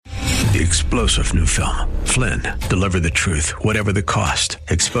The explosive new film, Flynn, Deliver the Truth, Whatever the Cost,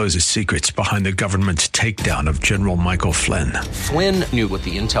 exposes secrets behind the government's takedown of General Michael Flynn. Flynn knew what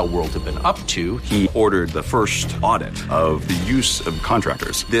the intel world had been up to. He ordered the first audit of the use of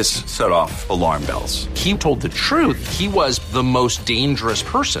contractors. This set off alarm bells. He told the truth. He was the most dangerous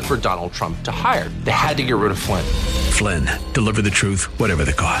person for Donald Trump to hire. They had to get rid of Flynn. Flynn, Deliver the Truth, Whatever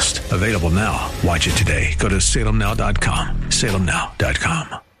the Cost. Available now. Watch it today. Go to salemnow.com.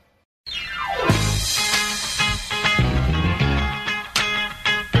 salemnow.com.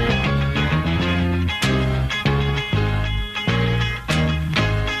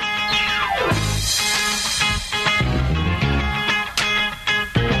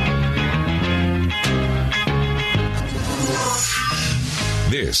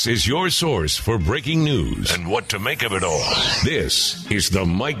 This is your source for breaking news and what to make of it all. This is the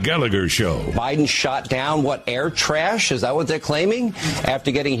Mike Gallagher Show. Biden shot down what, air trash? Is that what they're claiming?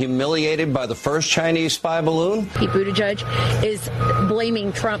 After getting humiliated by the first Chinese spy balloon? Pete Buttigieg is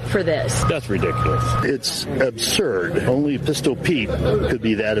blaming Trump for this. That's ridiculous. It's absurd. Only Pistol Pete could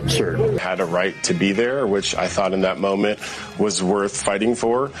be that absurd. Had a right to be there, which I thought in that moment was worth fighting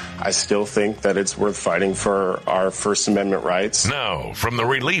for. I still think that it's worth fighting for our First Amendment rights. Now, from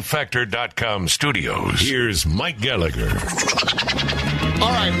the ReliefFactor.com studios, here's Mike Gallagher. All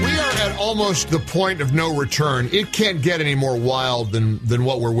right, we are at almost the point of no return. It can't get any more wild than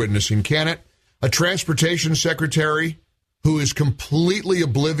what we're witnessing, can it? A transportation secretary who is completely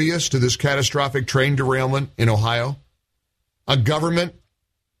oblivious to this catastrophic train derailment in Ohio. A government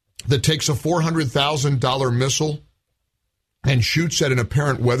that takes a $400,000 missile and shoots at an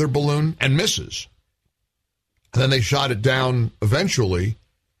apparent weather balloon and misses. And then they shot it down eventually,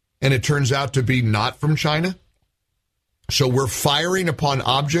 and it turns out to be not from China. So we're firing upon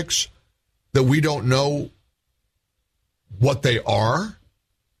objects that we don't know what they are.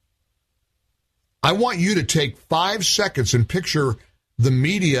 I want you to take 5 seconds and picture the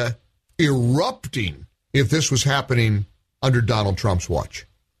media erupting if this was happening under Donald Trump's watch.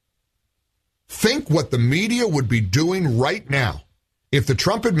 Think what the media would be doing right now if the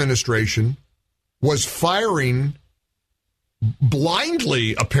Trump administration was firing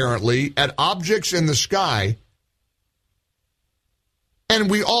blindly, apparently, at objects in the sky. And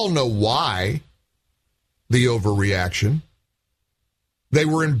we all know why the overreaction. They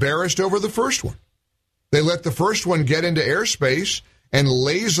were embarrassed over the first one. They let the first one get into airspace and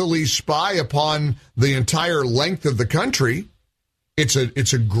lazily spy upon the entire length of the country. It's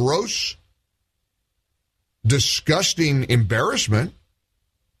a gross, disgusting embarrassment.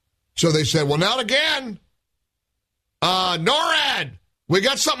 So they said, well, not again. NORAD, we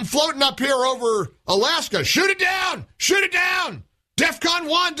got something floating up here over Alaska. Shoot it down. Shoot it down. DEFCON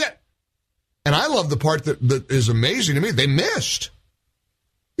 1. And I love the part that is amazing to me. They missed.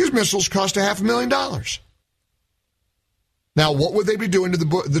 These missiles cost $500,000. Now, what would they be doing to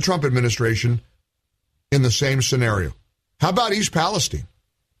the Trump administration in the same scenario? How about East Palestine?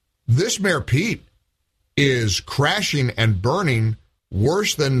 This Mayor Pete is crashing and burning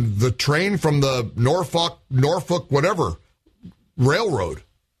worse than the train from the Norfolk, whatever, railroad.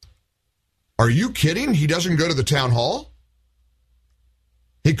 Are you kidding? He doesn't go to the town hall?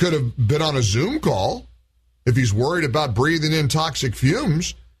 He could have been on a Zoom call if he's worried about breathing in toxic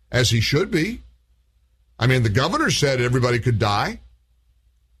fumes, as he should be. I mean, the governor said everybody could die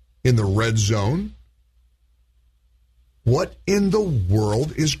in the red zone. What in the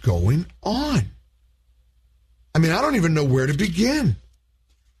world is going on? I mean, I don't even know where to begin.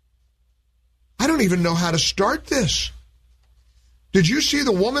 I don't even know how to start this. Did you see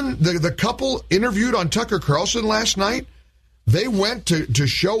the woman, the couple interviewed on Tucker Carlson last night? They went to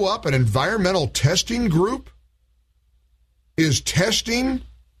show up. An environmental testing group is testing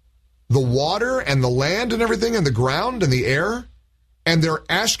the water and the land and everything and the ground and the air. And they're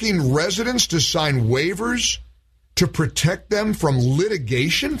asking residents to sign waivers to protect them from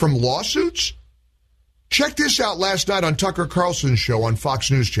litigation, from lawsuits. Check this out last night on Tucker Carlson's show on Fox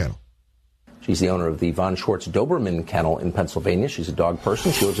News Channel. She's the owner of the Von Schwartz Doberman Kennel in Pennsylvania. She's a dog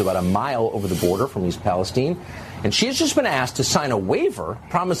person. She lives about a mile over the border from East Palestine. And she has just been asked to sign a waiver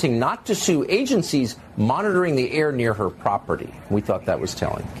promising not to sue agencies monitoring the air near her property. We thought that was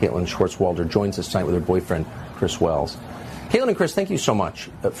telling. Caitlin Schwartz-Walder joins us tonight with her boyfriend, Chris Wells. Caitlin and Chris, thank you so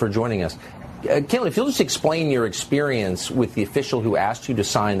much for joining us. Caitlin, if you'll just explain your experience with the official who asked you to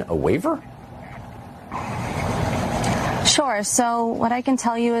sign a waiver. Sure. So what I can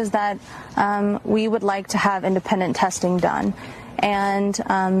tell you is that we would like to have independent testing done. And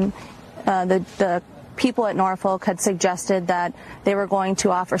the people at Norfolk had suggested that they were going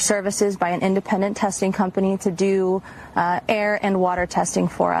to offer services by an independent testing company to do air and water testing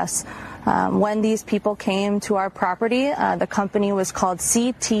for us. When these people came to our property, the company was called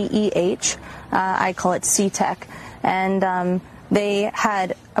CTEH. I call it CTEC. And they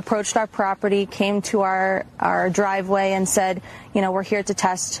had approached our property, came to our driveway and said, we're here to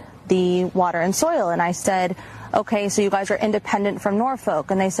test the water and soil. And I said, okay, so you guys are independent from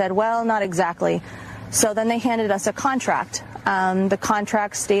Norfolk. And they said, well, not exactly. So then they handed us a contract. The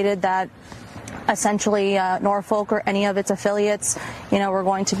contract stated that essentially Norfolk or any of its affiliates, were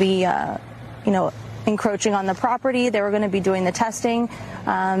going to be, encroaching on the property. They were going to be doing the testing,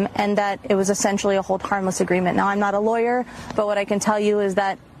 and that it was essentially a hold harmless agreement. Now, I'm not a lawyer, but what I can tell you is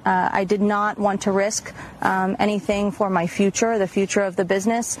that I did not want to risk anything for my future, the future of the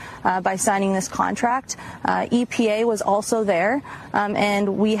business, by signing this contract. EPA was also there,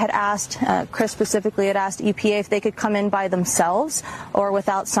 and we had asked, Chris specifically had asked EPA if they could come in by themselves or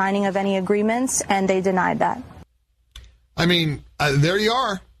without signing of any agreements, and they denied that. I mean, there you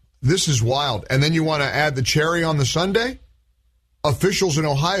are. This is wild. And then you want to add the cherry on the sundae? Officials in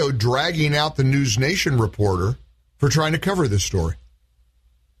Ohio dragging out the News Nation reporter for trying to cover this story.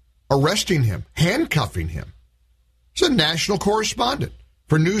 Arresting him, handcuffing him. He's a national correspondent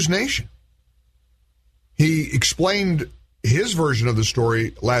for News Nation. He explained his version of the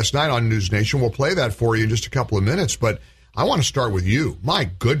story last night on News Nation. We'll play that for you in just a couple of minutes, but I want to start with you. My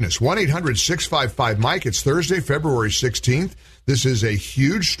goodness, 1-800-655-MIKE. It's Thursday, February 16th. This is a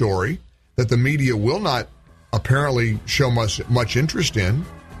huge story that the media will not apparently show much interest in.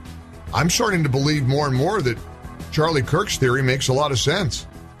 I'm starting to believe more and more that Charlie Kirk's theory makes a lot of sense.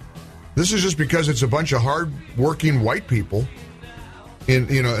 This is just because it's a bunch of hard-working white people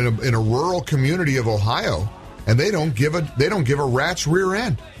in a rural community of Ohio, and they don't give a rat's rear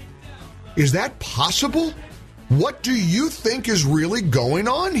end. Is that possible? What do you think is really going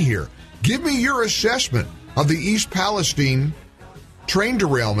on here? Give me your assessment of the East Palestine train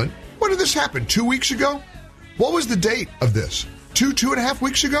derailment. When did this happen? 2 weeks ago? What was the date of this? 2.5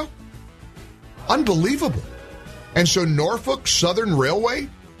 weeks ago? Unbelievable. And so Norfolk Southern Railway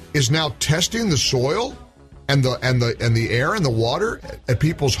is now testing the soil and the air and the water at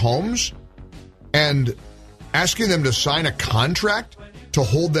people's homes and asking them to sign a contract to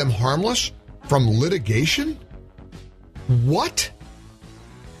hold them harmless from litigation? What?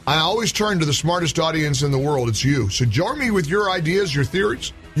 I always turn to the smartest audience in the world. It's you. So join me with your ideas, your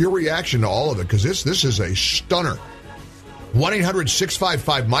theories, your reaction to all of it, because this is a stunner.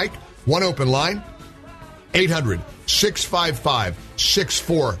 1-800-655-MIKE, one open line,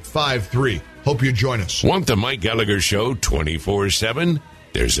 800-655-6453. Hope you join us. Want the Mike Gallagher Show 24/7?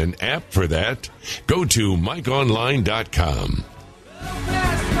 There's an app for that. Go to MikeOnline.com.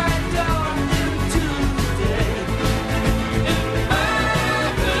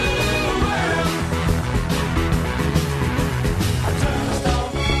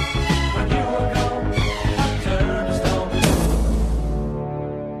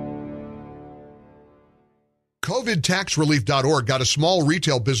 COVIDTaxRelief.org got a small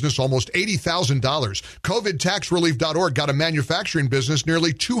retail business almost $80,000. COVIDTaxRelief.org got a manufacturing business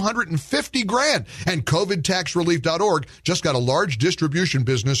nearly $250,000. And COVIDTaxRelief.org just got a large distribution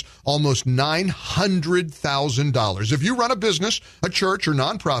business almost $900,000. If you run a business, a church, or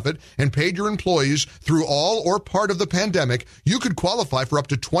nonprofit and paid your employees through all or part of the pandemic, you could qualify for up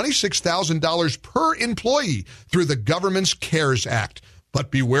to $26,000 per employee through the government's CARES Act. But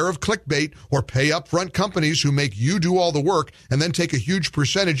beware of clickbait or pay upfront companies who make you do all the work and then take a huge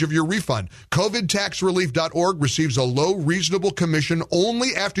percentage of your refund. COVIDTaxRelief.org receives a low, reasonable commission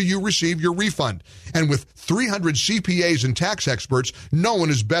only after you receive your refund. And with 300 CPAs and tax experts, no one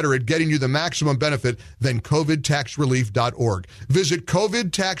is better at getting you the maximum benefit than COVIDTaxRelief.org. Visit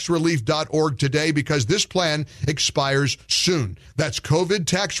COVIDTaxRelief.org today because this plan expires soon. That's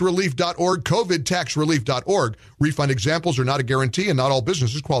COVIDTaxRelief.org, COVIDTaxRelief.org. Refund examples are not a guarantee and not all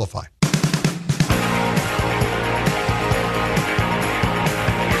businesses qualify.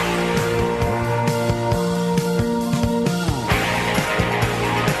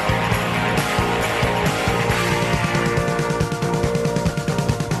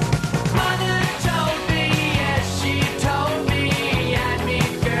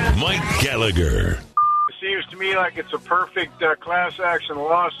 Mike Gallagher. It seems to me like it's a perfect class action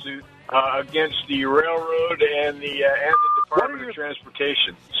lawsuit against the railroad and the Department of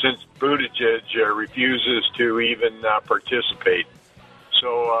Transportation, since Buttigieg refuses to even participate.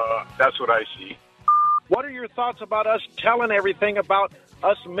 So that's what I see. What are your thoughts about us telling everything about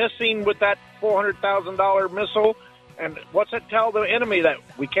us missing with that $400,000 missile? And what's it tell the enemy, that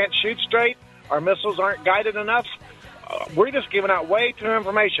we can't shoot straight? Our missiles aren't guided enough. We're just giving out way too much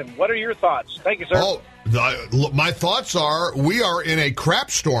information. What are your thoughts? Thank you, sir. Oh, my thoughts are we are in a crap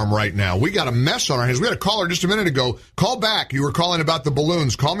storm right now. We got a mess on our hands. We had a caller just a minute ago. Call back. You were calling about the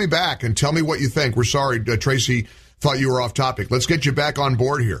balloons. Call me back and tell me what you think. We're sorry, Tracy thought you were off topic. Let's get you back on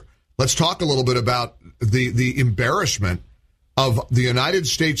board here. Let's talk a little bit about the embarrassment of the United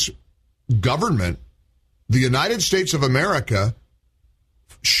States government, the United States of America,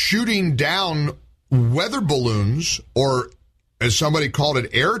 shooting down weather balloons, or as somebody called it,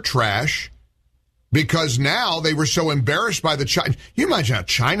 air trash, because now they were so embarrassed by the China. You imagine how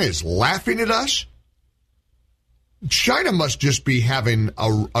China is laughing at us? China must just be having a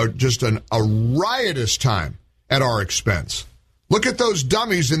riotous time at our expense. Look at those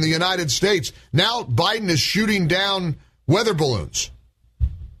dummies in the United States. Now Biden is shooting down weather balloons.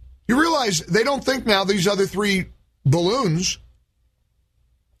 You realize they don't think now these other 3 balloons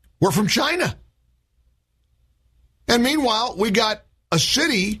were from China. And meanwhile, we got a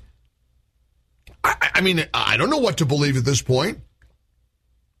city, I mean, I don't know what to believe at this point.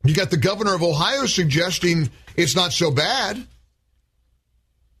 You got the governor of Ohio suggesting it's not so bad.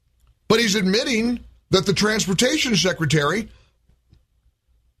 But he's admitting that the transportation secretary,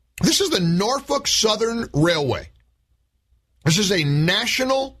 this is the Norfolk Southern Railway. This is a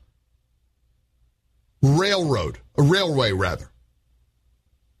national railway rather.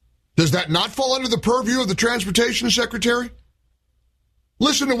 Does that not fall under the purview of the transportation secretary?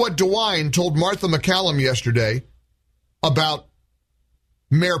 Listen to what DeWine told Martha McCallum yesterday about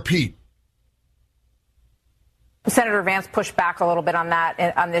Mayor Pete. Senator Vance pushed back a little bit on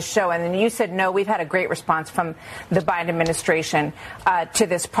that on this show, and then you said, no, we've had a great response from the Biden administration to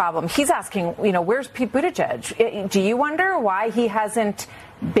this problem. He's asking, where's Pete Buttigieg? Do you wonder why he hasn't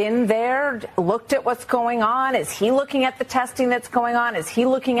been there, looked at what's going on? Is he looking at the testing that's going on? Is he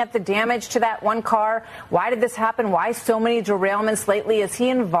looking at the damage to that one car? Why did this happen? Why so many derailments lately? Is he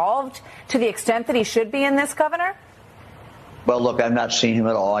involved to the extent that he should be in this, Governor? Well, look, I've not seen him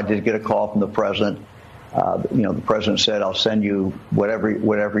at all. I did get a call from the president. The president said, I'll send you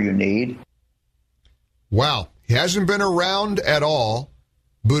whatever you need. Wow. He hasn't been around at all.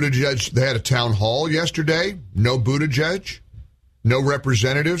 Buttigieg, they had a town hall yesterday. No Buttigieg. No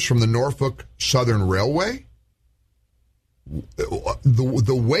representatives from the Norfolk Southern Railway.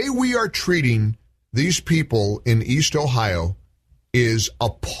 The way we are treating these people in East Ohio is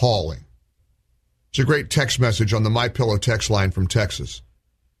appalling. It's a great text message on the MyPillow text line from Texas.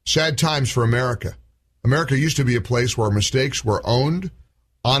 Sad times for America. America used to be a place where mistakes were owned.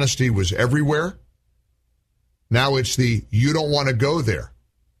 Honesty was everywhere. Now it's the you don't want to go there.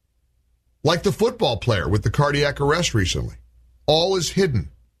 Like the football player with the cardiac arrest recently. All is hidden.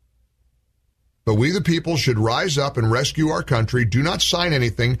 But we the people should rise up and rescue our country. Do not sign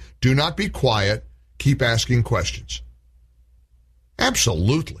anything. Do not be quiet. Keep asking questions.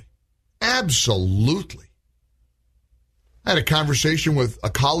 Absolutely. Absolutely. I had a conversation with a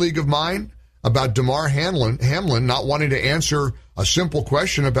colleague of mine about Damar Hamlin not wanting to answer a simple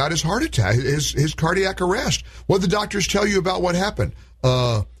question about his heart attack, his cardiac arrest. What did the doctors tell you about what happened?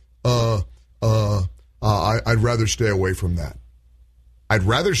 I'd rather stay away from that. I'd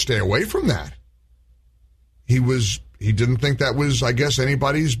rather stay away from that. He didn't think that was, I guess,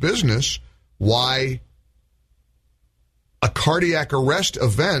 anybody's business. Why a cardiac arrest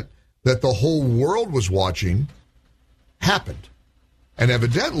event that the whole world was watching happened. And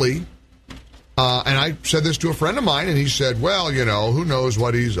evidently, and I said this to a friend of mine, and he said, well, who knows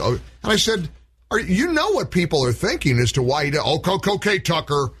what he's... And I said, you know what people are thinking as to why he did... Okay,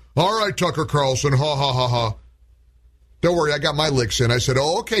 Tucker. All right, Tucker Carlson. Ha, ha, ha, ha. Don't worry, I got my licks in. I said,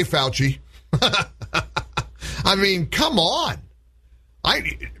 okay, Fauci. I mean, come on.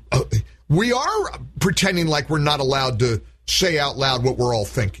 We are pretending like we're not allowed to say out loud what we're all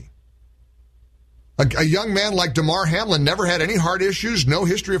thinking. A young man like Damar Hamlin never had any heart issues, no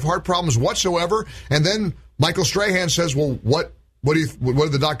history of heart problems whatsoever. And then Michael Strahan says, well, what did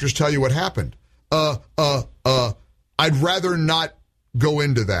the doctors tell you what happened? I'd rather not go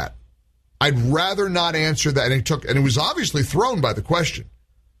into that. I'd rather not answer that. And it was obviously thrown by the question.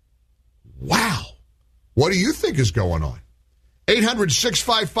 Wow. What do you think is going on?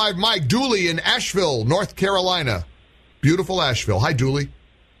 800-655-MIKE. Dooley in Asheville, North Carolina. Beautiful Asheville. Hi, Dooley.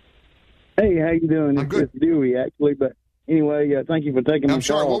 Hey, how you doing? I'm good. It's Dewey, actually. But anyway, thank you for taking my call. I'm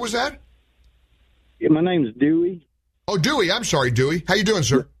sorry, what was that? Yeah, my name's Dewey. Oh, Dewey. I'm sorry, Dewey. How you doing,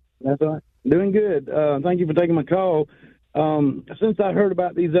 sir? That's all right. Doing good. Thank you for taking my call. Since I heard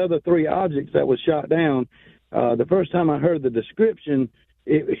about these other 3 objects that was shot down, the first time I heard the description,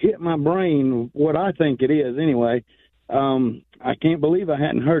 it hit my brain what I think it is anyway. I can't believe I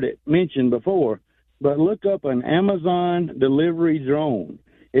hadn't heard it mentioned before, but look up an Amazon delivery drone.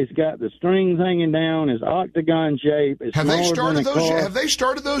 It's got the strings hanging down. It's octagon shape. It's Have they smaller than started a those? car. Have they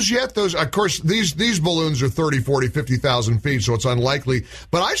started those yet? Those, of course, these balloons are 30, 40, 50,000 feet, so it's unlikely.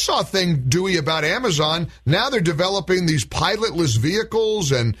 But I saw a thing, Dewey, about Amazon. Now they're developing these pilotless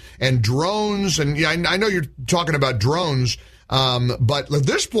vehicles and drones. And yeah, I know you're talking about drones, but at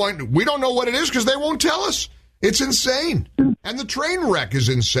this point, we don't know what it is because they won't tell us. It's insane. And the train wreck is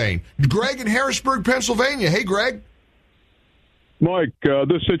insane. Greg in Harrisburg, Pennsylvania. Hey, Greg. Mike,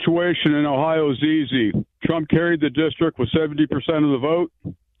 this situation in Ohio is easy. Trump carried the district with 70% of the vote.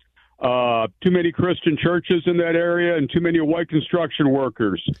 Too many Christian churches in that area and too many white construction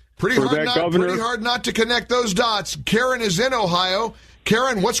workers. Pretty hard not to connect those dots. Karen is in Ohio.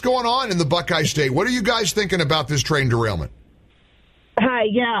 Karen, what's going on in the Buckeye State? What are you guys thinking about this train derailment? Hi,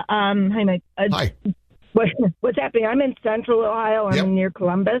 yeah. Hi, Mike. Hi. What's happening? I'm in central Ohio. I'm near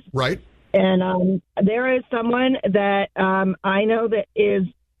Columbus. Right. And there is someone that I know that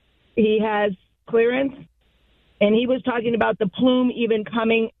he has clearance, and he was talking about the plume even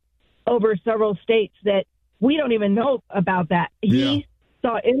coming over several states that we don't even know about that. He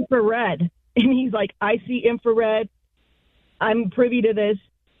saw infrared, and he's like, I see infrared. I'm privy to this.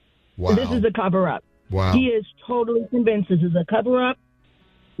 Wow. This is a cover-up. Wow. He is totally convinced this is a cover-up.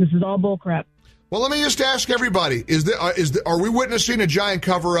 This is all bullcrap. Well, let me just ask everybody, are we witnessing a giant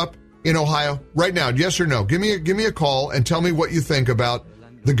cover-up in Ohio right now? Yes or no? Give me a call and tell me what you think about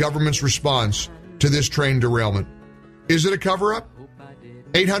the government's response to this train derailment. Is it a cover-up?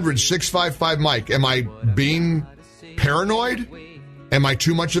 800-655-MIKE. Am I being paranoid? Am I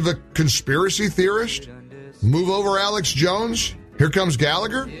too much of a conspiracy theorist? Move over Alex Jones? Here comes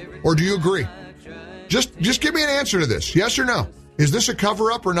Gallagher? Or do you agree? Just give me an answer to this. Yes or no? Is this a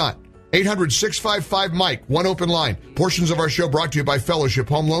cover-up or not? 800-655-MIKE, one open line. Portions of our show brought to you by Fellowship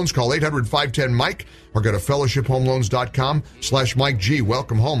Home Loans. Call 800-510-MIKE or go to fellowshiphomeloans.com/Mike G.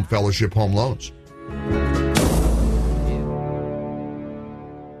 Welcome home, Fellowship Home Loans.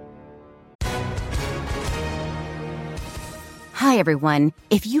 Hi, everyone.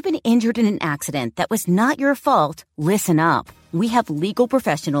 If you've been injured in an accident that was not your fault, listen up. We have legal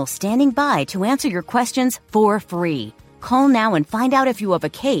professionals standing by to answer your questions for free. Call now and find out if you have a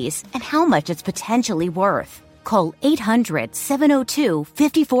case and how much it's potentially worth. Call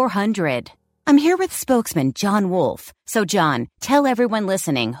 800-702-5400. I'm here with spokesman John Wolf. So, John, tell everyone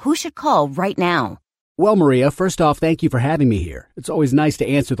listening who should call right now. Well, Maria, first off, thank you for having me here. It's always nice to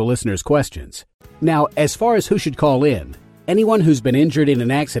answer the listeners' questions. Now, as far as who should call in, anyone who's been injured in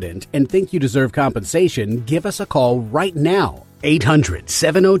an accident and think you deserve compensation, give us a call right now.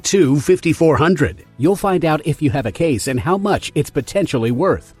 800-702-5400. You'll find out if you have a case and how much it's potentially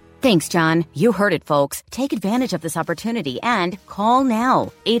worth. Thanks, John. You heard it, folks. Take advantage of this opportunity and call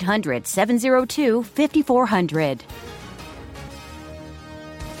now. 800-702-5400.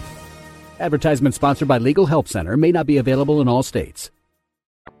 Advertisement sponsored by Legal Help Center. May not be available in all states.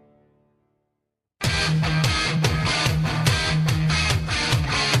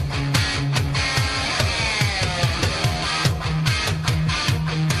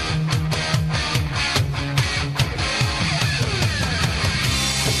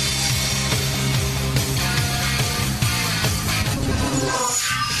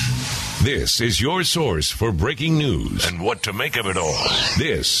 This is your source for breaking news and what to make of it all.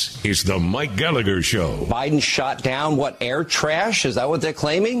 This is the Mike Gallagher Show. Biden shot down air trash? Is that what they're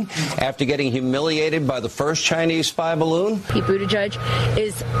claiming? After getting humiliated by the first Chinese spy balloon? Pete Buttigieg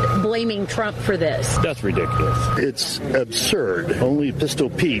is blaming Trump for this. That's ridiculous. It's absurd. Only Pistol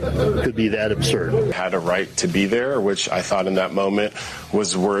Pete could be that absurd. Had a right to be there, which I thought in that moment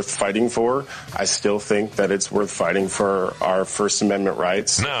was worth fighting for. I still think that it's worth fighting for our First Amendment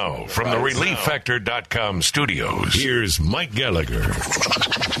rights. Now, from the ReliefFactor.com studios, here's Mike Gallagher.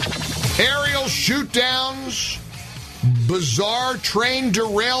 Aerial shoot-downs, bizarre train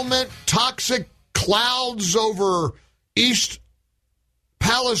derailment, toxic clouds over East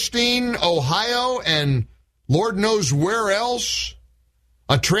Palestine, Ohio, and Lord knows where else.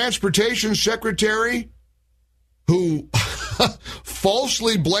 A transportation secretary who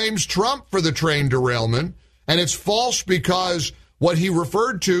falsely blames Trump for the train derailment, and it's false because what he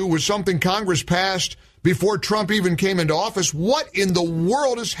referred to was something Congress passed before Trump even came into office. What in the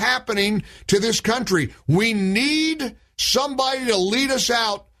world is happening to this country? We need somebody to lead us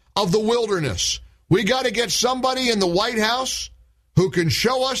out of the wilderness. We got to get somebody in the White House who can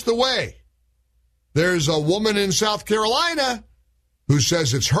show us the way. There's a woman in South Carolina who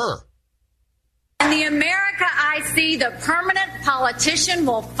says it's her. In the America I see, the permanent politician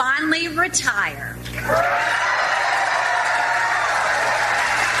will finally retire.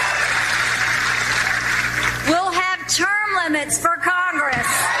 term limits for Congress.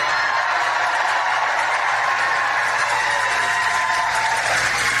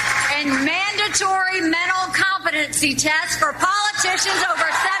 And mandatory mental competency tests for politicians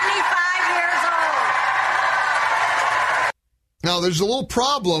over 75 years old. Now, there's a little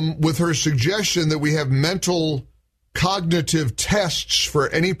problem with her suggestion that we have mental cognitive tests for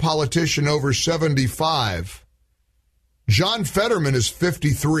any politician over 75. John Fetterman is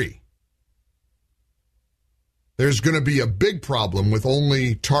 53. There's going to be a big problem with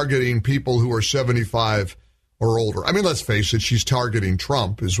only targeting people who are 75 or older. I mean, let's face it, she's targeting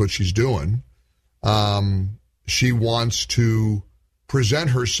Trump is what she's doing. She wants to present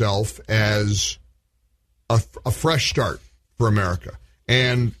herself as a fresh start for America.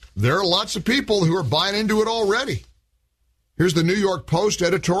 And there are lots of people who are buying into it already. Here's the New York Post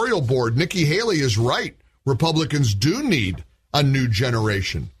editorial board. Nikki Haley is right. Republicans do need a new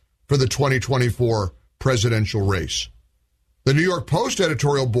generation for the 2024 presidential race. The New York Post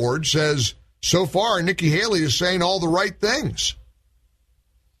editorial board says, so far, Nikki Haley is saying all the right things.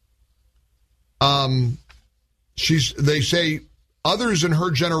 They say others in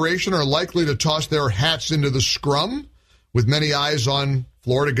her generation are likely to toss their hats into the scrum, with many eyes on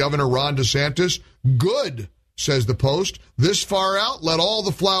Florida Governor Ron DeSantis. Good, says the Post. This far out, let all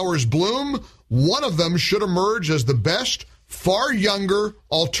the flowers bloom. One of them should emerge as the best, far younger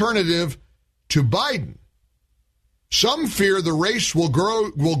alternative to Biden. Some fear the race will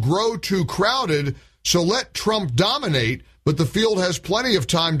grow too crowded, so let Trump dominate, but the field has plenty of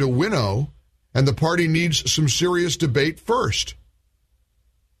time to winnow, and the party needs some serious debate first.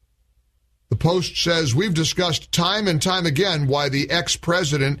 The Post says, we've discussed time and time again why the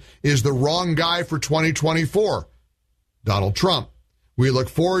ex-president is the wrong guy for 2024. Donald Trump. We look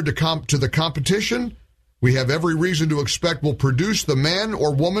forward to the competition. We have every reason to expect we'll produce the man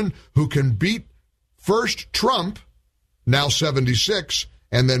or woman who can beat first Trump, now 76,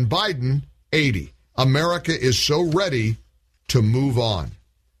 and then Biden, 80. America is so ready to move on.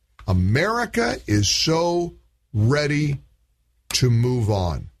 America is so ready to move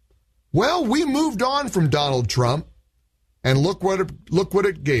on. Well, we moved on from Donald Trump, and look what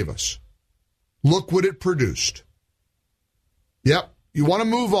it gave us. Look what it produced. Yep, you want to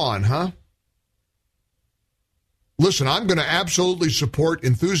move on, huh? Listen, I'm going to absolutely support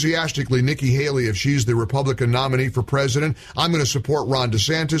enthusiastically Nikki Haley if she's the Republican nominee for president. I'm going to support Ron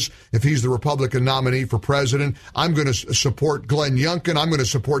DeSantis if he's the Republican nominee for president. I'm going to support Glenn Youngkin. I'm going to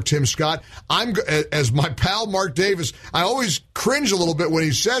support Tim Scott. As my pal Mark Davis, I always cringe a little bit when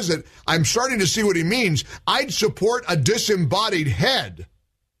he says it. I'm starting to see what he means. I'd support a disembodied head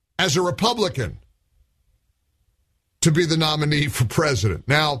as a Republican to be the nominee for president.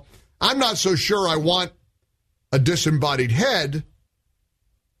 Now, I'm not so sure I want a disembodied head,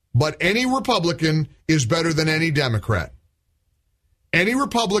 but any Republican is better than any Democrat. Any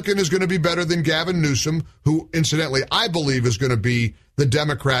Republican is going to be better than Gavin Newsom, who, incidentally, I believe is going to be the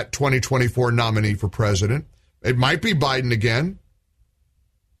Democrat 2024 nominee for president. It might be Biden again.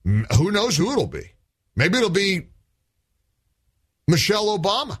 Who knows who it'll be? Maybe it'll be Michelle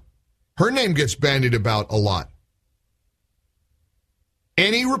Obama. Her name gets bandied about a lot.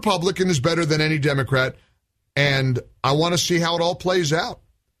 Any Republican is better than any Democrat. And I want to see how it all plays out.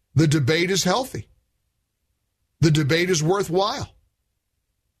 The debate is healthy. The debate is worthwhile.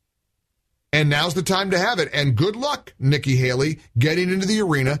 And now's the time to have it. And good luck, Nikki Haley, getting into the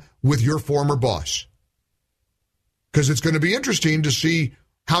arena with your former boss. Because it's going to be interesting to see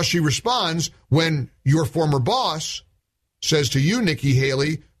how she responds when your former boss says to you, Nikki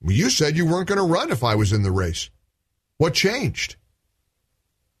Haley, you said you weren't going to run if I was in the race. What changed?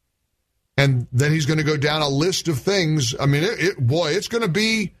 And then he's going to go down a list of things. I mean, it's going to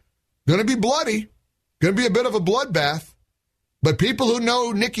be bloody. Going to be a bit of a bloodbath. But people who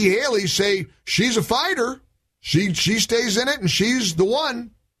know Nikki Haley say she's a fighter. She stays in it, and she's the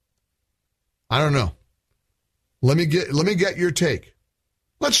one. I don't know. Let me get your take.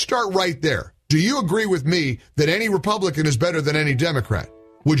 Let's start right there. Do you agree with me that any Republican is better than any Democrat?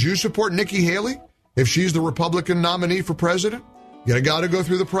 Would you support Nikki Haley if she's the Republican nominee for president? You got to go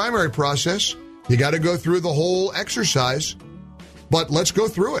through the primary process. You got to go through the whole exercise. But let's go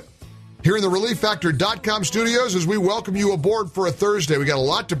through it. Here in the ReliefFactor.com studios as we welcome you aboard for a Thursday. We got a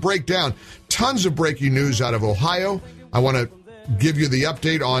lot to break down. Tons of breaking news out of Ohio. I want to give you the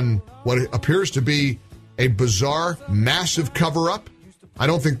update on what appears to be a bizarre, massive cover-up. I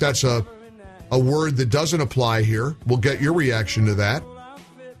don't think that's a word that doesn't apply here. We'll get your reaction to that.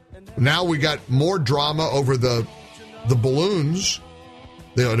 Now we got more drama over the balloons.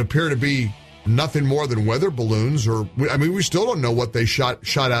 They would appear to be nothing more than weather balloons, we still don't know what they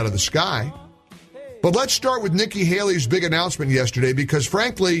shot out of the sky. But let's start with Nikki Haley's big announcement yesterday because,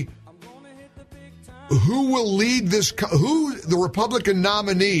 frankly, who will lead this, who the Republican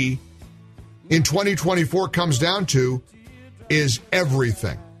nominee in 2024 comes down to is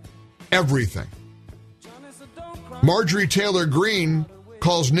everything. Everything. Marjorie Taylor Greene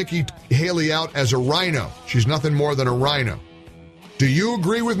calls Nikki Haley out as a rhino. She's nothing more than a rhino. Do you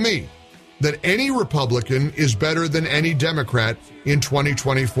agree with me that any Republican is better than any Democrat in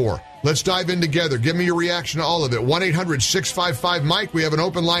 2024? Let's dive in together. Give me your reaction to all of it. 1-800-655-MIKE. We have an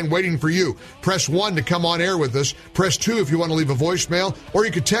open line waiting for you. Press 1 to come on air with us. Press 2 if you want to leave a voicemail, or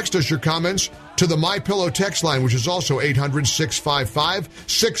you can text us your comments to the MyPillow text line, which is also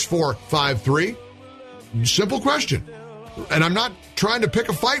 800-655-6453. Simple question. And I'm not trying to pick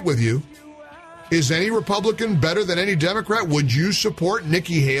a fight with you. Is any Republican better than any Democrat? Would you support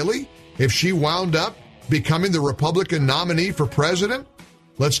Nikki Haley if she wound up becoming the Republican nominee for president?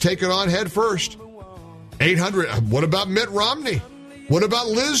 Let's take it on head first. 800. What about Mitt Romney? What about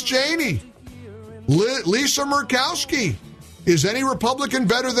Liz Cheney? Lisa Murkowski? Is any Republican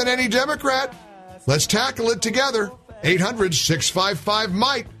better than any Democrat? Let's tackle it together.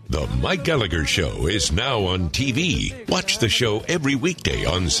 800-655-MIKE. The Mike Gallagher Show is now on TV. Watch the show every weekday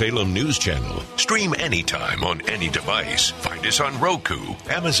on Salem News Channel. Stream anytime on any device. Find us on Roku,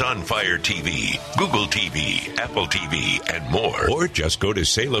 Amazon Fire TV, Google TV, Apple TV, and more. Or just go to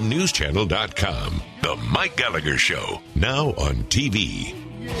salemnewschannel.com. The Mike Gallagher Show, now on TV.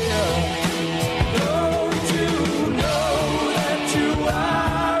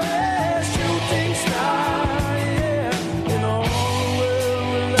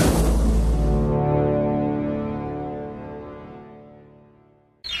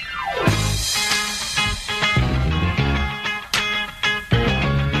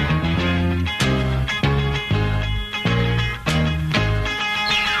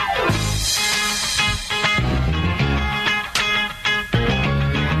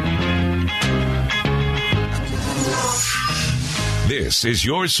 This is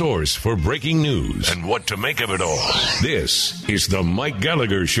your source for breaking news and what to make of it all. This is the Mike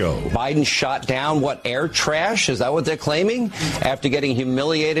Gallagher Show. Biden shot down air trash? Is that what they're claiming? After getting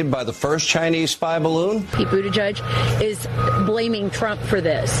humiliated by the first Chinese spy balloon? Pete Buttigieg is blaming Trump for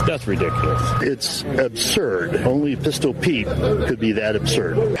this. That's ridiculous. It's absurd. Only Pistol Pete could be that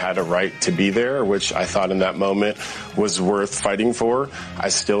absurd. Had a right to be there, which I thought in that moment was worth fighting for. I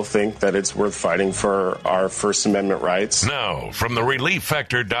still think that it's worth fighting for our First Amendment rights. Now, from the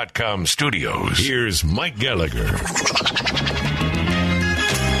ReliefFactor.com studios, here's Mike Gallagher.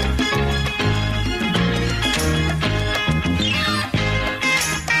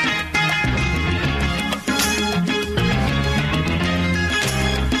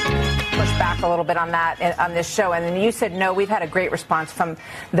 A little bit on that on this show, and then you said no. We've had a great response from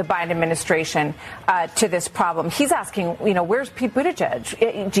the Biden administration to this problem. He's asking, where's Pete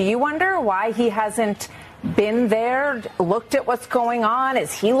Buttigieg? Do you wonder why he hasn't been there, looked at what's going on?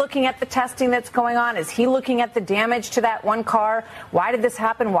 Is he looking at the testing that's going on? Is he looking at the damage to that one car? Why did this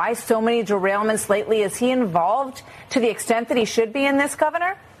happen? Why so many derailments lately? Is he involved to the extent that he should be in this,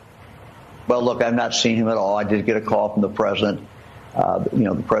 Governor? Well, look, I've not seen him at all. I did get a call from the president.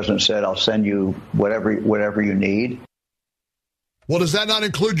 The president said, I'll send you whatever you need. Well, does that not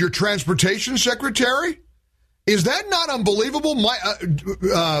include your transportation secretary? Is that not unbelievable? Mike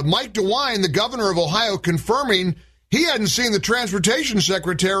DeWine, the governor of Ohio, confirming he hadn't seen the transportation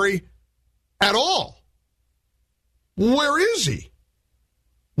secretary at all. Where is he?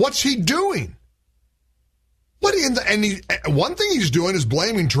 What's he doing? One thing he's doing is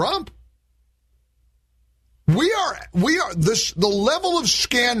blaming Trump. The level of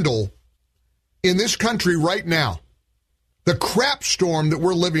scandal in this country right now, the crap storm that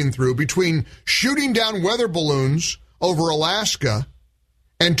we're living through between shooting down weather balloons over Alaska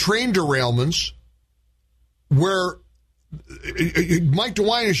and train derailments, where Mike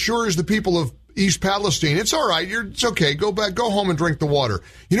DeWine assures the people of East Palestine, it's all right, it's okay, go back, go home and drink the water.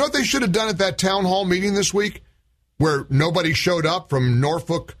 You know what they should have done at that town hall meeting this week, where nobody showed up from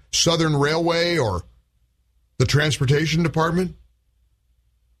Norfolk Southern Railway or the Transportation Department?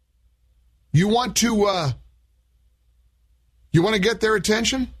 You want to get their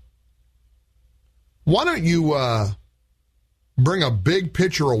attention? Why don't you bring a big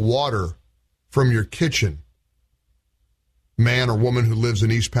pitcher of water from your kitchen, man or woman who lives in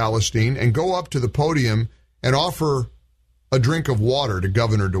East Palestine, and go up to the podium and offer a drink of water to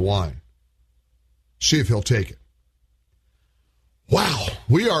Governor DeWine. See if he'll take it. Wow,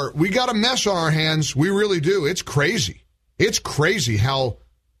 we got a mess on our hands. We really do. It's crazy. It's crazy how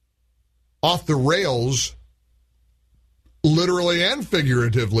off the rails, literally and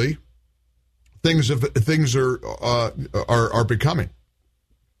figuratively, things are becoming.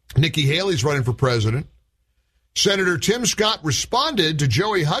 Nikki Haley's running for president. Senator Tim Scott responded to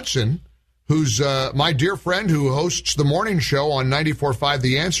Joey Hudson, who's my dear friend who hosts the morning show on 94.5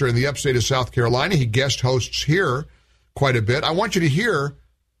 The Answer in the upstate of South Carolina. He guest hosts here quite a bit. I want you to hear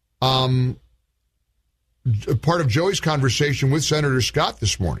part of Joey's conversation with Senator Scott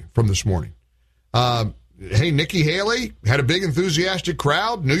this morning. Hey, Nikki Haley had a big enthusiastic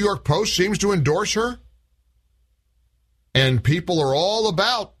crowd. New York Post seems to endorse her. And people are all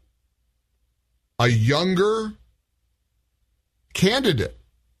about a younger candidate.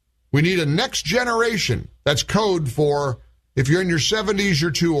 We need a next generation. That's code for if you're in your 70s, you're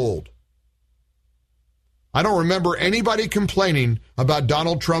too old. I don't remember anybody complaining about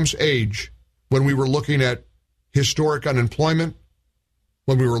Donald Trump's age when we were looking at historic unemployment,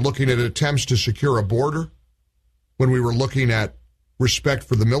 when we were looking at attempts to secure a border, when we were looking at respect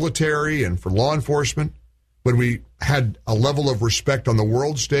for the military and for law enforcement, when we had a level of respect on the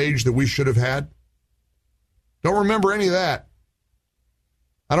world stage that we should have had. Don't remember any of that.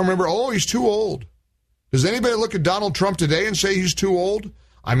 I don't remember, he's too old. Does anybody look at Donald Trump today and say he's too old?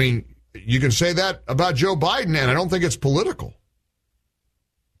 I mean, you can say that about Joe Biden, and I don't think it's political.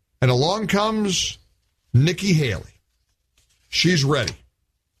 And along comes Nikki Haley. She's ready.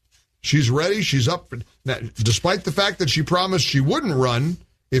 She's ready. She's up. Now, despite the fact that she promised she wouldn't run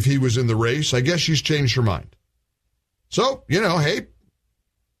if he was in the race, I guess she's changed her mind. So, hey,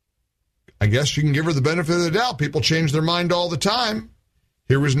 I guess you can give her the benefit of the doubt. People change their mind all the time.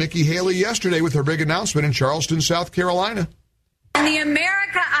 Here was Nikki Haley yesterday with her big announcement in Charleston, South Carolina. In the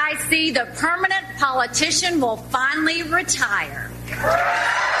America I see, the permanent politician will finally retire.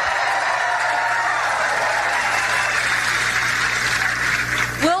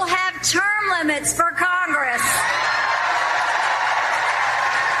 We'll have term limits for Congress.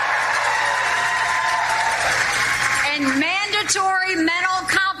 And mandatory mental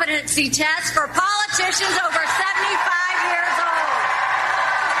competency tests for politicians over 75 years old.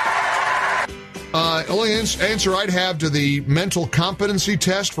 Only answer I'd have to the mental competency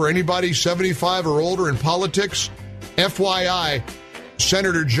test for anybody 75 or older in politics, FYI,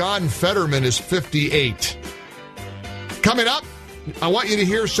 Senator John Fetterman is 58. Coming up, I want you to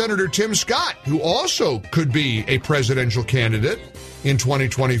hear Senator Tim Scott, who also could be a presidential candidate in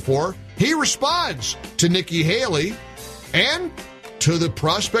 2024. He responds to Nikki Haley and to the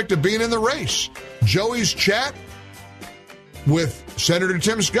prospect of being in the race. Joey's chat with Senator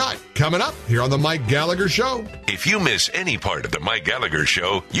Tim Scott coming up here on The Mike Gallagher Show. If you miss any part of The Mike Gallagher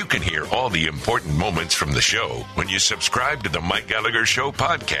Show, you can hear all the important moments from the show when you subscribe to The Mike Gallagher Show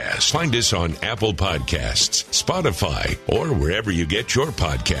podcast. Find us on Apple Podcasts, Spotify, or wherever you get your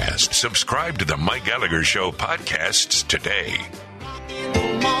podcasts. Subscribe to The Mike Gallagher Show podcasts today.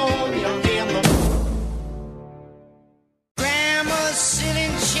 Grandma's sitting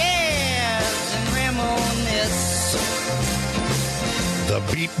chairs and reminisce. The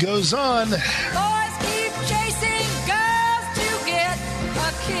beat goes on. Boys keep chasing girls to get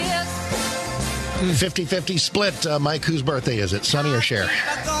a kiss. 50-50 split. Mike, whose birthday is it? Sonny or Cher?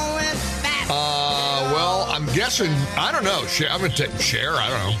 Well, I'm guessing, I don't know. I'm going to take Cher. I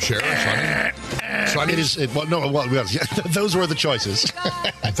don't know. Cher or Sonny. Sonny? It is, those were the choices.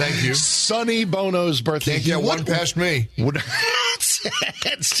 Thank you. Sonny Bono's birthday. Can't get one past me.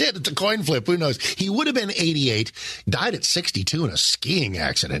 That's it. It's a coin flip. Who knows? He would have been 88, died at 62 in a skiing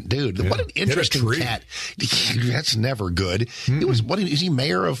accident. Dude, what an interesting cat. That's never good. It was, is he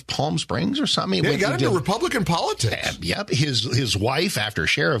mayor of Palm Springs or something? Yeah, he got into Republican politics. Yep. His wife, after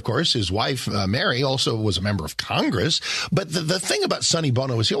Cher, of course, his wife, Mary, also was a member of Congress. But the thing about Sonny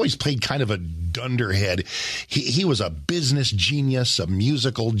Bono is he always played kind of a dunderhead. He was a business genius, a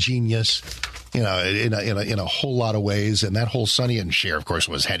musical genius, in a whole lot of ways. And that whole Sonny and Cher, of course,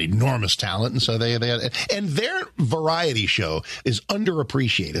 had enormous talent. And so they had, and their variety show is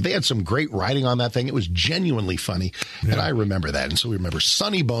underappreciated. They had some great writing on that thing. It was genuinely funny. Yeah. And I remember that. And so we remember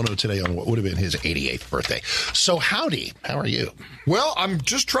Sonny Bono today on what would have been his 88th birthday. So howdy, how are you? Well, I'm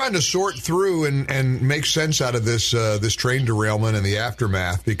just trying to sort through and make sense out of this train derailment and the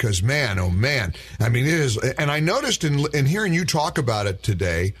aftermath, because man, oh man, I mean, it is. And I noticed in hearing you talk about it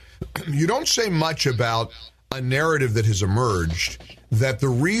today, you don't say much about a narrative that has emerged, that the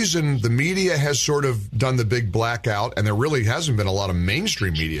reason the media has sort of done the big blackout, and there really hasn't been a lot of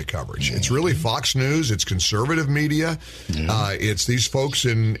mainstream media coverage. Mm-hmm. It's really Fox News, it's conservative media, it's these folks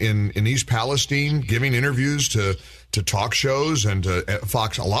in East Palestine giving interviews to talk shows and to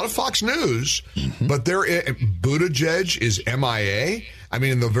Fox, a lot of Fox News, but Buttigieg is MIA. I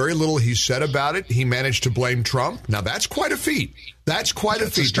mean, in the very little he said about it, he managed to blame Trump. Now, that's quite a feat. That's quite a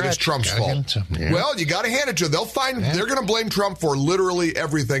feet that it's Trump's fault. Well, you got to hand it to them. They're going to blame Trump for literally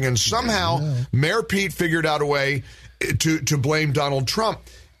everything. And somehow Mayor Pete figured out a way to blame Donald Trump.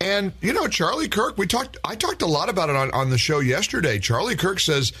 And, you know, Charlie Kirk, I talked a lot about it on the show yesterday. Charlie Kirk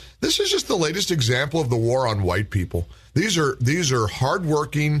says this is just the latest example of the war on white people. These are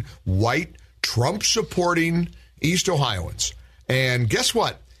hardworking, white, Trump-supporting East Ohioans. And guess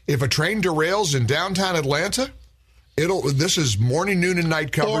what? If a train derails in downtown Atlanta, this is morning, noon, and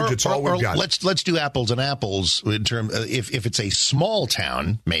night coverage. It's all we've got. Let's do apples and apples in terms. If it's a small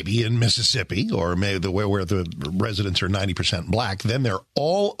town, maybe in Mississippi, or maybe where the residents are 90% black, then they're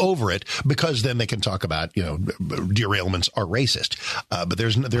all over it because then they can talk about derailments are racist. But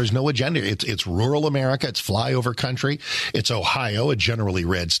there's no agenda. It's rural America. It's flyover country. It's Ohio, a generally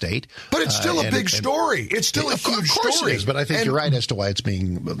red state. But it's still a big story. It's still a huge story. Of course it is. But I think you're right as to why it's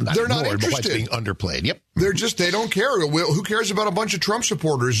being they're not interested. Why it's being underplayed. Yep. They don't care. Who cares about a bunch of Trump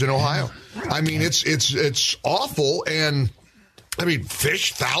supporters in Ohio? I mean, it's awful. And I mean,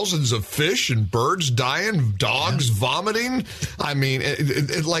 thousands of fish and birds dying, dogs vomiting. I mean,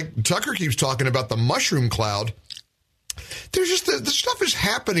 like Tucker keeps talking about the mushroom cloud. There's just the stuff is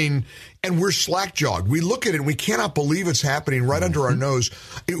happening, and we're slack-jawed. We look at it, and we cannot believe it's happening right under our nose.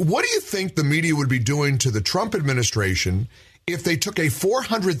 What do you think the media would be doing to the Trump administration if they took a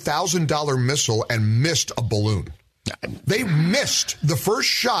 $400,000 missile and missed a balloon? They missed the first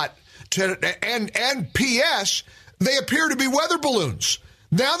shot, and P.S., they appear to be weather balloons.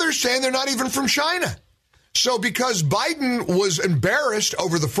 Now they're saying they're not even from China. So because Biden was embarrassed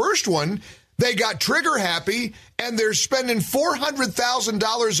over the first one, they got trigger happy, and they're spending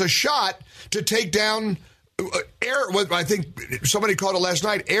 $400,000 a shot to take down air. I think somebody called it last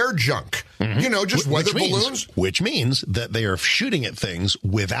night air junk. Mm-hmm. Just weather balloons. Which means that they are shooting at things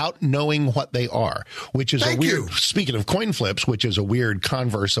without knowing what they are, which is speaking of coin flips, which is a weird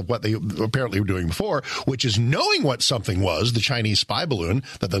converse of what they apparently were doing before, which is knowing what something was, the Chinese spy balloon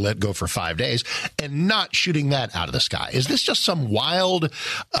that they let go for 5 days, and not shooting that out of the sky. Is this just some wild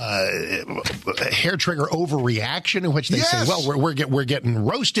hair trigger overreaction in which they say, well, we're getting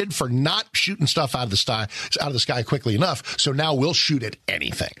roasted for not shooting stuff out of the sky quickly enough, so now we'll shoot at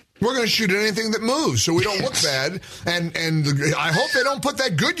anything. We're going to shoot at anything that moves so we don't look bad. And I hope they don't put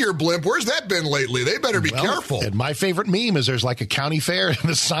that Goodyear blimp. Where's that been lately? They better be careful. And my favorite meme is there's like a county fair and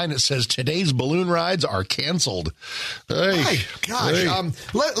the sign that says today's balloon rides are canceled. Hey, gosh.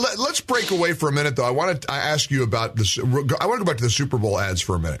 Let's break away for a minute, though. I want to ask you about this. I want to go back to the Super Bowl ads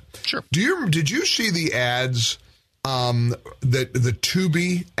for a minute. Sure. Did you see the ads? The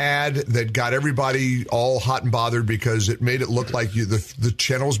Tubi ad that got everybody all hot and bothered because it made it look like the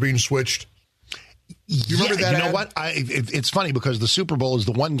channel's being switched. You remember that? You know what? It's funny because the Super Bowl is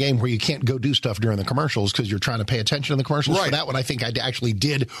the one game where you can't go do stuff during the commercials because you're trying to pay attention to the commercials. Right. For that one, I think I actually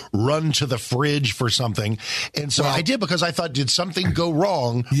did run to the fridge for something, and so I did because I thought, did something go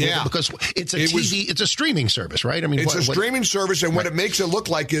wrong? Yeah, because it's it's a streaming service, right? I mean, it's a streaming service, and what it makes it look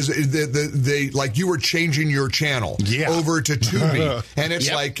like is they like you were changing your channel over to Tubi, and it's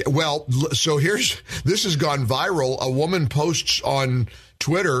like, well, so this has gone viral. A woman posts on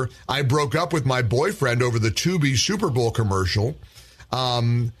Twitter, I broke up with my boyfriend over the Tubi Super Bowl commercial.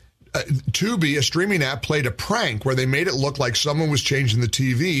 Tubi, a streaming app, played a prank where they made it look like someone was changing the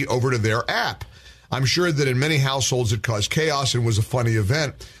TV over to their app. I'm sure that in many households it caused chaos and was a funny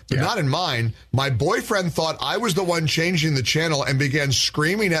event, but not in mine. My boyfriend thought I was the one changing the channel and began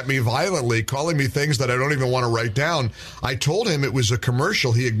screaming at me violently, calling me things that I don't even want to write down. I told him it was a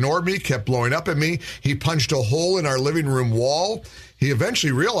commercial. He ignored me, kept blowing up at me. He punched a hole in our living room wall. He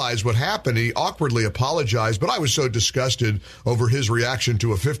eventually realized what happened. He awkwardly apologized, but I was so disgusted over his reaction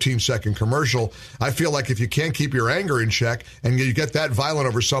to a 15-second commercial. I feel like if you can't keep your anger in check and you get that violent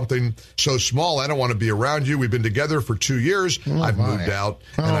over something so small, I don't want to be around you. We've been together for 2 years. I've moved out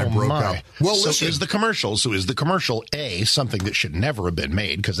and I broke up. Well, listen. Is the commercial A, something that should never have been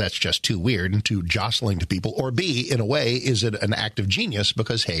made because that's just too weird and too jostling to people, or B, in a way, is it an act of genius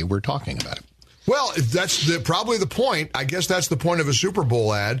because, hey, we're talking about it? Well, that's probably the point. I guess that's the point of a Super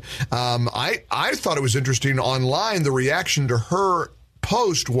Bowl ad. I thought it was interesting online. The reaction to her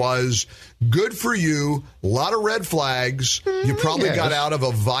post was, good for you, a lot of red flags. You probably got out of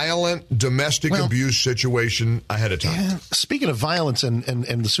a violent domestic abuse situation ahead of time. Yeah. Speaking of violence and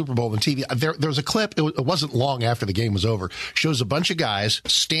the Super Bowl and TV, there was a clip, it wasn't long after the game was over, shows a bunch of guys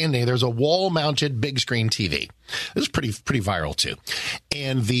standing, there's a wall-mounted big screen TV. This is pretty viral, too.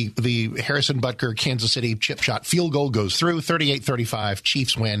 And the Harrison Butker, Kansas City chip shot field goal goes through, 38-35,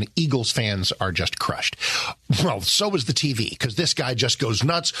 Chiefs win, Eagles fans are just crushed. Well, so was the TV, because this guy just goes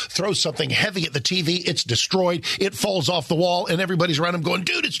nuts, throws something heavy at the TV. It's destroyed. It falls off the wall, and everybody's around him going,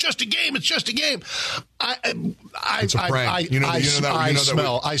 dude, it's just a game. It's just a game. It's a prank.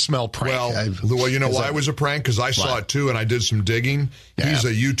 I smell prank. Well, you know why it was a prank? Because I saw it too, and I did some digging. Yeah. He's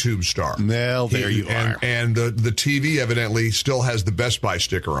a YouTube star. Well, there you are. And the TV evidently still has the Best Buy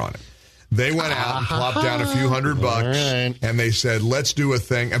sticker on it. They went out and plopped down a few $100, and they said, let's do a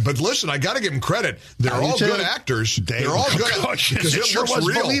thing. But listen, I got to give them credit. They're all good actors. They're all good. Because it sure was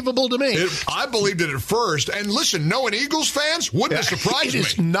real. Believable to me. I believed it at first. And listen, knowing Eagles fans wouldn't have surprised me. It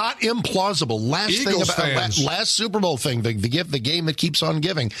is not implausible. Last Super Bowl thing, the game that keeps on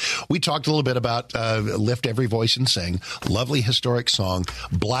giving. We talked a little bit about Lift Every Voice and Sing. Lovely historic song.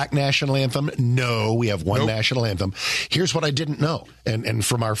 Black national anthem. No, we have one national anthem. Here's what I didn't know. And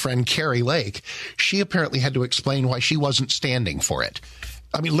from our friend Carrie Lake, she apparently had to explain why she wasn't standing for it.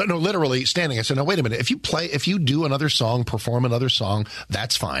 I mean, no, literally standing. I said, no, wait a minute. If you do another song, perform another song,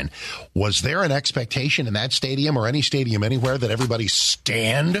 that's fine. Was there an expectation in that stadium or any stadium anywhere that everybody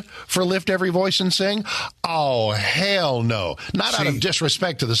stand for Lift Every Voice and Sing? Oh, hell no. Not out of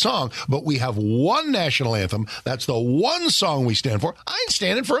disrespect to the song, but we have one national anthem. That's the one song we stand for. I ain't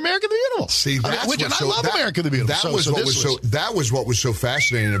standing for America the Beautiful. See, that's I love America the Beautiful. That was what was so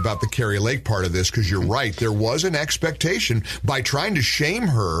fascinating about the Carrie Lake part of this, because you're right. There was an expectation by trying to shame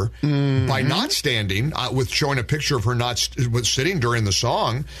her by not standing, with showing a picture of her not sitting during the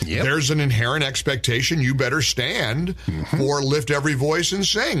song. Yep. There's an inherent expectation you better stand for Lift Every Voice and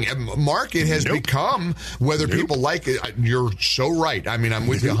Sing. And Mark, it has become, whether people like it, you're so right. I mean, I'm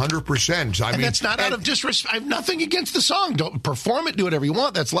with you 100%. I mean, that's not out of disrespect. I have nothing against the song. Don't perform it, do whatever you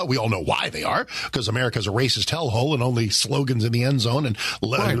want. That's we all know why they are, because America's a racist hellhole and only slogans in the end zone and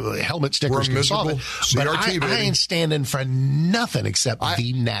helmet stickers can solve it. But I ain't standing for nothing except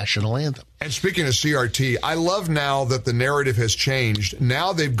the national anthem. And speaking of CRT, I love now that the narrative has changed.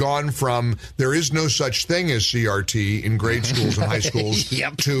 Now they've gone from there is no such thing as CRT in grade schools and high schools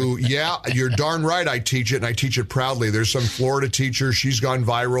to, yeah, you're darn right, I teach it, and I teach it proudly. There's some Florida teacher, she's gone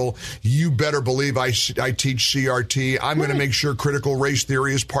viral. You better believe I teach CRT. I'm going to make sure critical race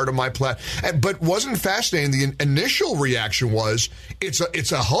theory is part of my But wasn't fascinating, the initial reaction was,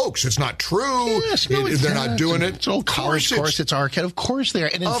 it's a hoax. It's not true. Yes, they're not doing it. It's all college course. It's arcade. Of course they are.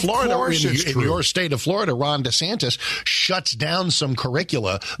 And in Florida, in your state of Florida, Ron DeSantis shuts down some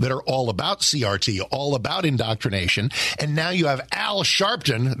curricula that are all about CRT, all about indoctrination. And now you have Al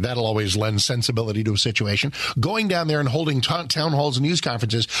Sharpton, that'll always lend sensibility to a situation, going down there and holding town halls and news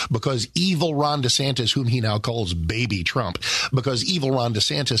conferences because evil Ron DeSantis, whom he now calls Baby Trump, because evil Ron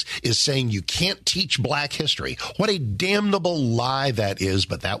DeSantis is saying you can't teach black history. What a damnable lie that is,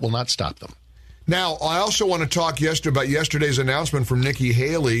 but that will not stop them. Now, I also want to talk about yesterday's announcement from Nikki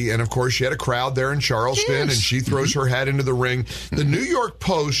Haley, and of course she had a crowd there in Charleston, and she throws her hat into the ring. The New York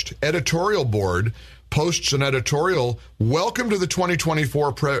Post editorial board posts an editorial, welcome to the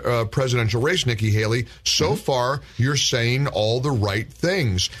 2024 presidential race, Nikki Haley. So far, you're saying all the right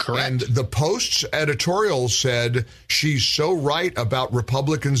things. Correct. And the Post's editorial said she's so right about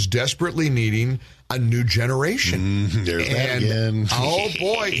Republicans desperately needing a new generation. There's that again. Oh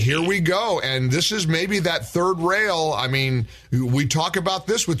boy, here we go. And this is maybe that third rail. I mean, we talk about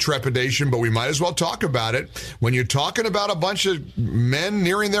this with trepidation, but we might as well talk about it. When you're talking about a bunch of men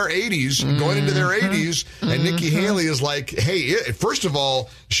nearing their 80s, going into their 80s, and Nikki Haley is like, hey, first of all,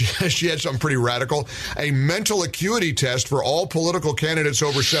 she had something pretty radical, a mental acuity test for all political candidates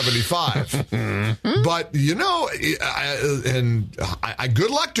over 75. But, you know, good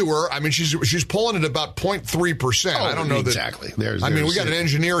luck to her. I mean, she's pulling it about 0.3%. I don't know exactly. We got an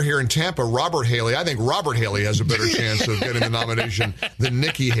engineer here in Tampa, Robert Haley. I think Robert Haley has a better chance of getting the nomination than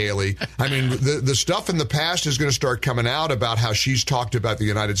Nikki Haley. I mean, the stuff in the past is going to start coming out about how she's talked about the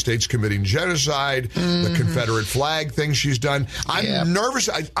United States committing genocide, the Confederate flag thing she's done. I'm nervous.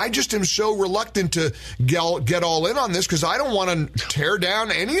 I just am so reluctant to get all in on this because I don't want to tear down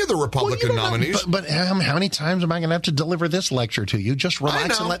any of the Republican nominees. But how many times am I going to have to deliver this lecture to you? Just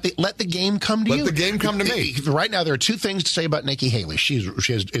relax and let the game come to you. Let the game come to me. Right now, there are two things to say about Nikki Haley. She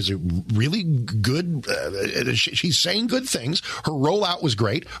is a really good. She's saying good things. Her rollout was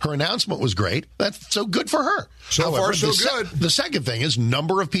great. Her announcement was great. That's so good for her. So far, so good. The second thing is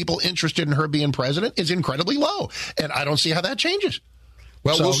number of people interested in her being president is incredibly low, and I don't see how that changes.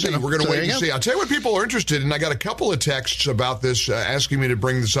 Well, So, we'll see. We're going to wait and see. I'll tell you what people are interested in. I got a couple of texts about this asking me to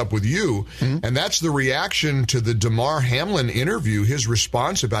bring this up with you, and that's the reaction to the Damar Hamlin interview, his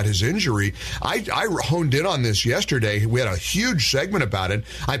response about his injury. I honed in on this yesterday. We had a huge segment about it.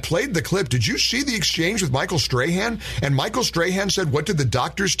 I played the clip. Did you see the exchange with Michael Strahan? And Michael Strahan said, "What did the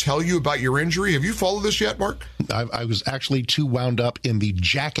doctors tell you about your injury?" Have you followed this yet, Mark? I was actually too wound up in the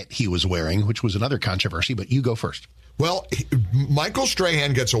jacket he was wearing, which was another controversy, but you go first. Well, Michael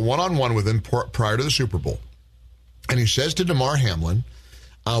Strahan gets a one-on-one with him prior to the Super Bowl. And he says to Damar Hamlin,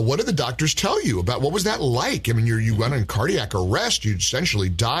 what did the doctors tell you about, what was that like? I mean, you went on cardiac arrest. You essentially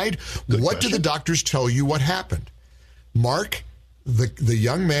died. What did the doctors tell you what happened? Mark, the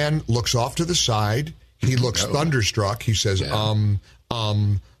young man looks off to the side. He looks thunderstruck. He says, and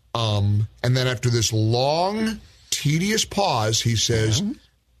then after this long, tedious pause, he says,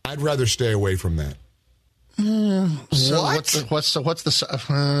 I'd rather stay away from that. So what? What's the what do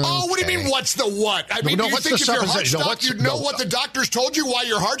you mean, what's the what? I mean, do you think if your heart stopped, you'd know what the doctors told you why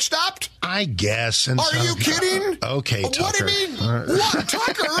your heart stopped? I guess. Are you kidding? Okay, Tucker. What do you mean? What,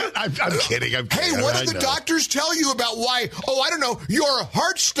 Tucker? I'm kidding. Hey, what did the doctors tell you about why, I don't know, your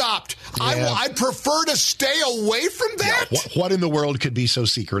heart stopped? Yeah. I'd prefer to stay away from that? Yeah, what in the world could be so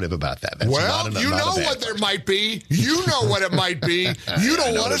secretive about that? That's you know what there might be. You know what it might be. You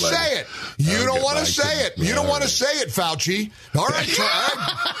don't want to say it. You don't want to say it. You don't want to say it, Fauci. All right.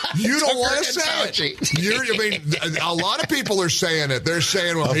 You don't want to say it. A lot of people are saying it. They're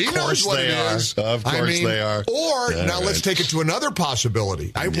saying, well, he knows what it is. Of course they are. Or, now let's take it to another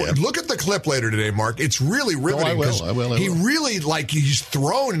possibility. Look at the clip later today, Mark. It's really riveting. I will. He really, he's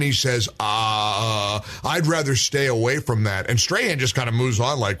thrown and he says, I'd rather stay away from that. And Strahan just kind of moves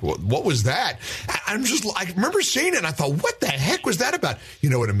on like, what was that? I remember seeing it and I thought, what the heck was that about? You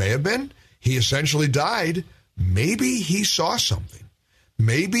know what it may have been? He essentially died. Maybe he saw something.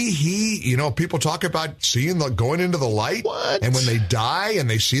 Maybe he, people talk about going into the light. What? And when they die and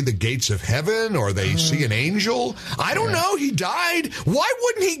they see the gates of heaven or they see an angel. I don't know. He died. Why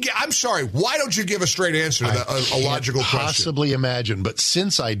wouldn't he? I'm sorry. Why don't you give a straight answer to a logical question? Possibly imagine. But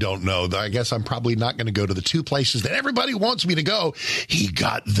since I don't know, I guess I'm probably not going to go to the two places that everybody wants me to go. He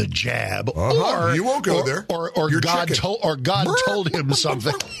got the jab. Or you won't go there. Or God told him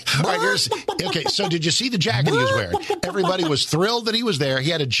something. All right, okay, so did you see the jacket he was wearing? Everybody was thrilled that he was there. He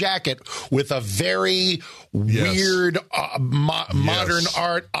had a jacket with a very weird, modern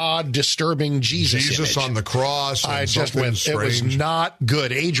art, odd, disturbing Jesus image. On the cross. And I just went, strange. It was not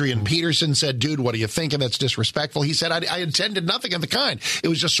good. Adrian Peterson said, dude, what are you thinking? That's disrespectful. He said, I intended nothing of the kind. It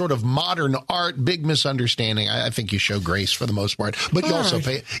was just sort of modern art, big misunderstanding. I think you show grace for the most part, but you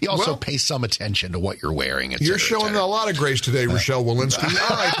also pay some attention to what you're wearing. You're showing a lot of grace today, Rochelle Walensky.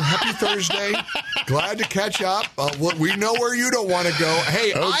 All right, happy Thursday. Glad to catch up. We know where you don't want to go.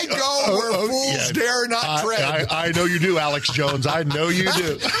 Hey, I go where fools dare not tread. I know you do, Alex Jones. I know you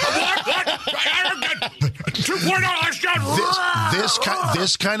do. 2.0.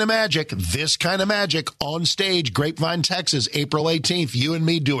 This kind of magic on stage, Grapevine, Texas, April 18th. You and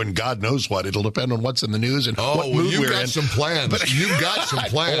me doing God knows what. It'll depend on what's in the news and what mood we're in. You've got some plans. You've got some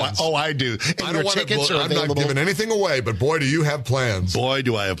plans. I do. And I don't want to. I'm not giving anything away, but boy, do you have plans. Boy,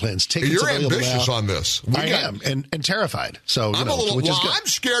 do I have plans. Tickets You're available ambitious now. On this. I am, and terrified. So I'm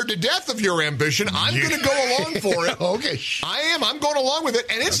scared to death of your ambition. I'm going to go along for it. Okay. I am. I'm going along with it.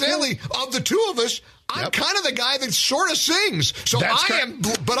 And incidentally, of the two of us, I'm kind of the guy that sort of sings. So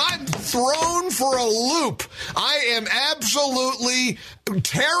but I'm thrown for a loop. I am absolutely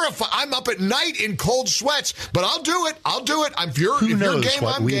terrified. I'm up at night in cold sweats, but I'll do it. If you're game,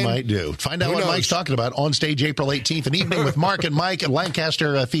 what I'm we game. might do. Find out what Mike's talking about on stage April 18th, an evening with Mark and Mike at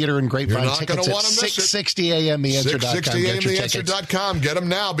Lancaster Theater and Grapevine. Tickets at 6:60 a.m. TheAnswer.com. 6:60 a.m. TheAnswer.com. Get them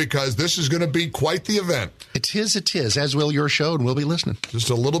now because this is going to be quite the event. It is, as will your show, and we'll be listening. Just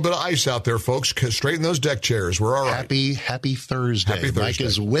a little bit of ice out there, folks. Straighten those deck chairs. We're all right. Happy Thursday. Mike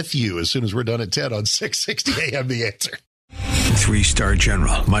is with you as soon as we're done at 10 on 6:60 a.m. The Answer. 3-star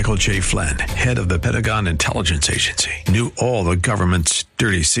General Michael J. Flynn, head of the Pentagon Intelligence Agency, knew all the government's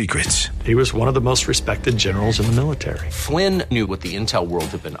dirty secrets. He was one of the most respected generals in the military. Flynn knew what the intel world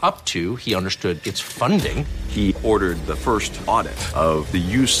had been up to. He understood its funding. He ordered the first audit of the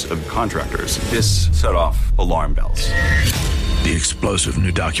use of contractors. This set off alarm bells. The explosive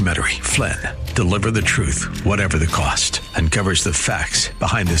new documentary, Flynn, Deliver the Truth, Whatever the Cost, uncovers the facts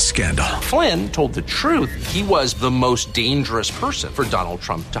behind this scandal. Flynn told the truth. He was the most dangerous person for Donald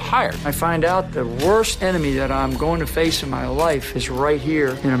Trump to hire. I find out the worst enemy that I'm going to face in my life is right here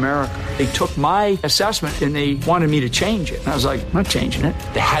in America. They took my assessment and they wanted me to change it. And I was like, I'm not changing it.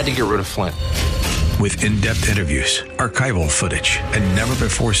 They had to get rid of Flynn. With in-depth interviews, archival footage, and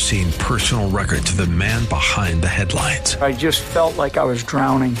never-before-seen personal records of the man behind the headlines. I just felt like I was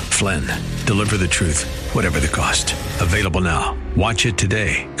drowning. Flynn, deliver the truth, whatever the cost. Available now. Watch it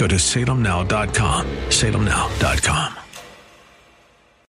today. Go to salemnow.com. salemnow.com.